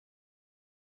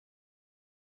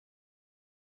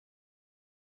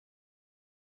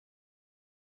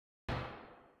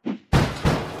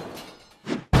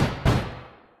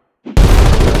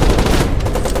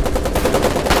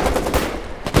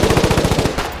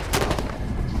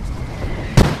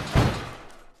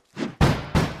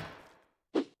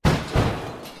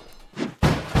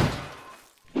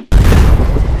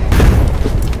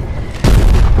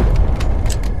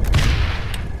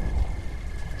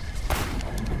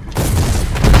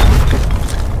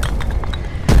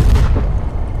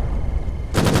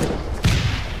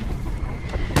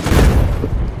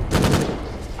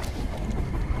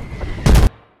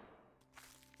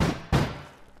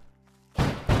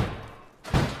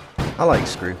I like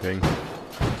scrooping.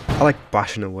 I like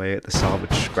bashing away at the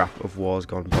salvage scrap of wars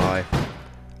gone by.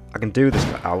 I can do this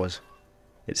for hours.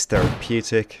 It's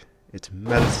therapeutic, it's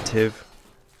meditative,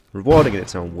 rewarding in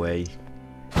its own way.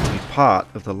 To be part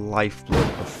of the lifeblood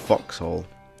of Foxhole,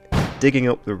 digging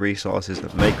up the resources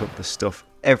that make up the stuff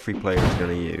every player is going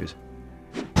to use.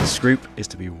 To scroop is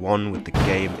to be one with the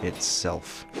game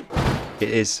itself. It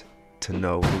is to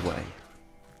know the way.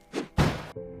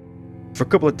 For a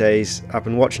couple of days, I've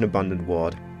been watching Abandoned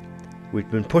Ward.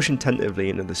 We'd been pushing tentatively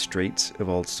into the streets of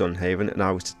old Sunhaven, and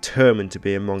I was determined to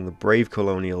be among the brave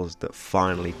Colonials that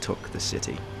finally took the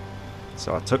city.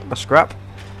 So I took my scrap,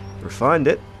 refined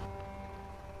it,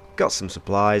 got some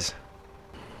supplies,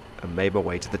 and made my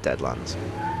way to the Deadlands.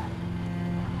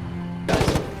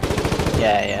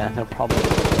 Yeah, no problem.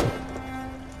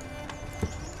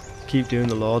 Keep doing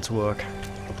the Lord's work.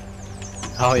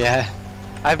 Oh yeah,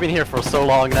 I've been here for so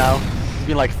long now. It's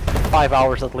been like 5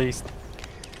 hours at least.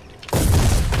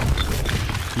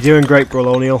 You're doing great,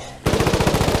 Colonial.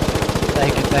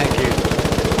 Thank you, thank you.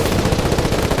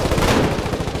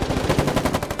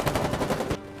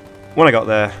 When I got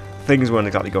there, things weren't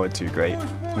exactly going too great.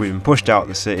 We'd been pushed out of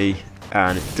the city,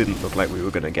 and it didn't look like we were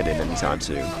going to get in anytime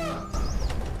soon.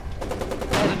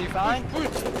 You fine?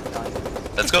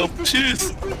 Let's go.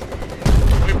 Cheers.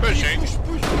 We're pushing.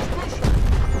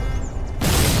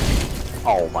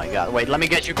 Oh my god, wait, let me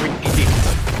get you green PT.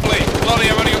 Wait, Lonnie,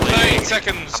 I've only got 13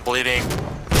 seconds. I'm bleeding.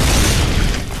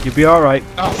 You'll be alright.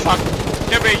 Oh fuck.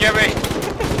 Get me.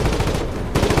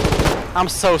 I'm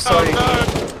so sorry. Oh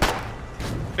no.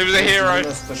 It was a hero.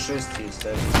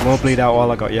 More bleed out while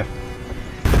I got you.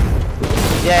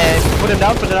 Yeah, put him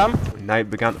down. When night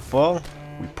began to fall,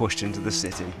 we pushed into the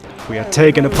city. We are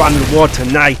taking Abandoned Ward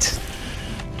tonight!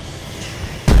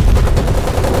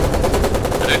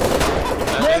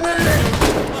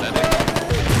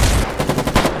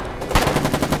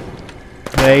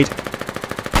 Made.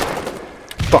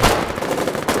 Fuck.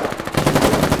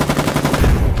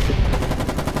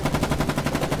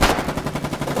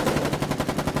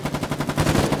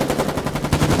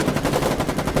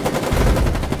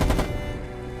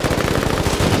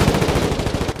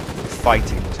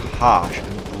 Fighting was harsh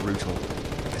and brutal,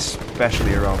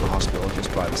 especially around the hospital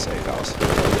just by the safe house.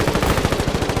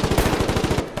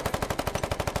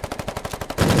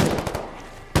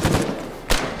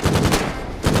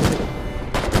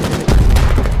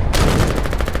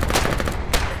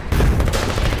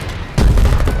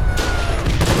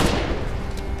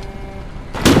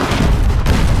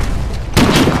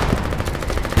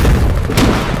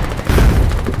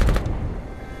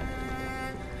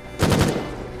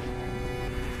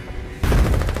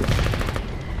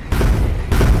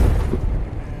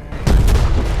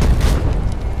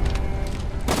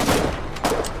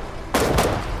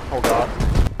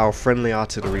 Our friendly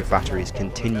artillery batteries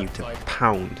continue to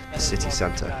pound the city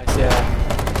centre. Yeah.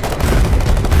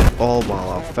 All while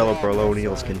our fellow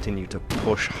Colonials continue to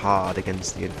push hard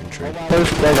against the infantry.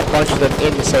 There's a bunch of them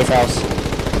in the safe house.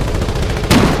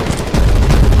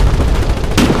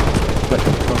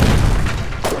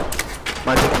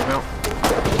 Might take them out.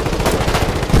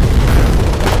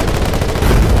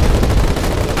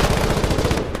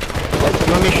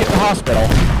 You want me to shoot the hospital?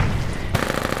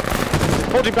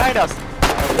 Hold you behind us!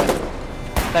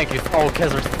 Thank you. Oh,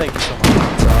 Kezzer, thank you so much.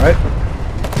 It's alright.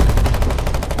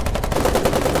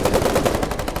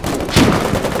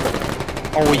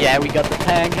 Oh yeah, we got the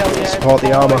tank, hell yeah. Support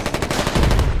the armour.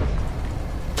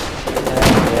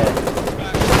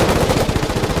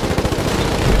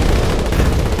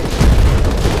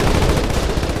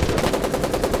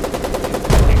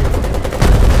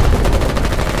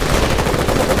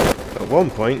 At one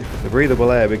point, the breathable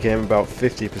air became about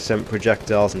 50%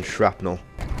 projectiles and shrapnel.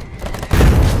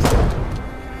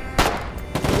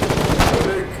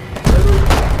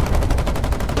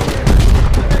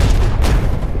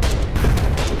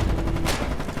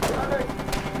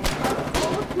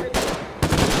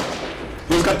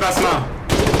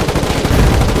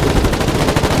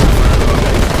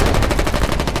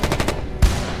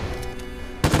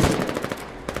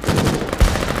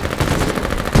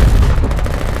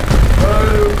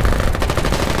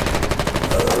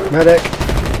 Medic!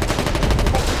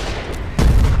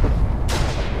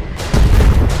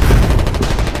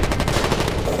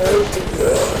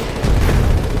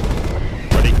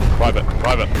 Ready? Private.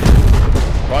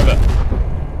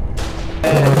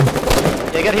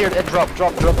 Yeah, get here, drop.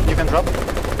 You can drop.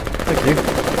 Thank you.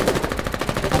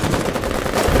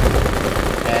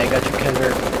 Yeah, I got you,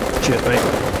 Kezzer. Cheers, mate.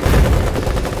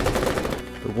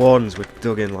 The wardens were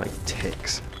dug in like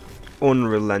ticks,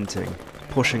 unrelenting,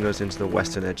 pushing us into the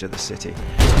western edge of the city.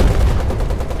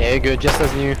 Yeah, good, just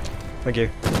as new. Thank you.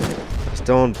 As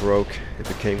dawn broke, it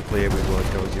became clear we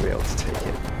weren't going to be able to take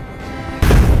it.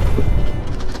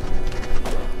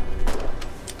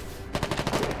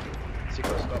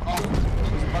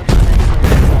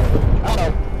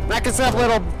 Back us up,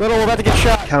 little, we're about to get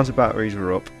shot. Counter batteries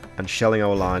were up and shelling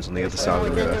our lines on the other side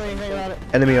of the river.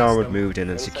 Enemy armour had moved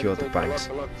in and secured the banks.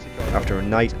 After a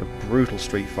night of brutal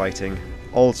street fighting,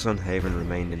 old Sunhaven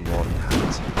remained in Warden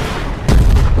hands.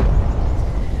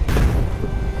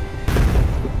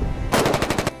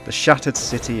 The shattered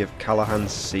city of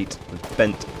Callahan's Seat was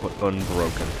bent but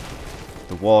unbroken.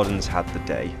 The Wardens had the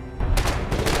day.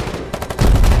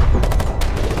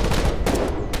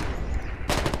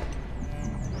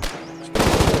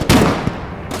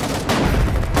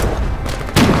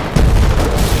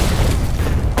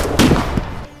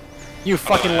 You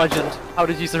fucking legend. How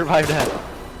did you survive that?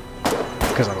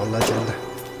 Because I'm a legend.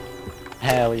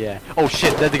 Hell yeah. Oh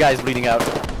shit, the guy's bleeding out.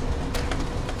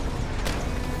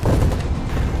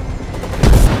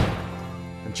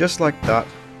 And just like that,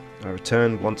 I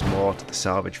returned once more to the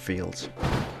salvage fields.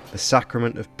 The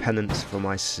sacrament of penance for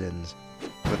my sins.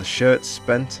 Where the shirt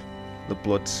spent, the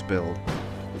blood spilled.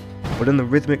 But in the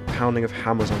rhythmic pounding of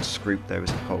hammers on scroop there is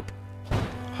hope.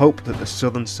 Hope that the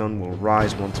southern sun will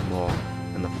rise once more,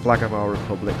 and the flag of our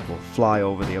republic will fly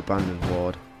over the abandoned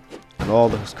ward, and all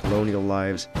those colonial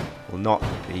lives will not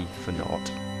be for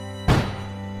naught.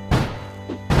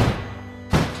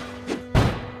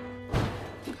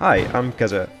 Hi, I'm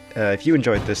Keza. If you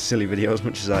enjoyed this silly video as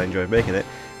much as I enjoyed making it,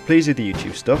 please do the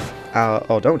YouTube stuff,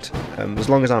 or don't. As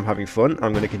long as I'm having fun,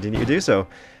 I'm going to continue to do so.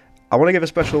 I want to give a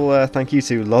special thank you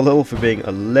to Lolil for being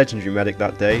a legendary medic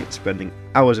that day, spending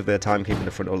hours of their time keeping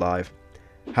the front alive.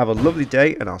 Have a lovely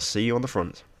day, and I'll see you on the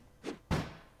front.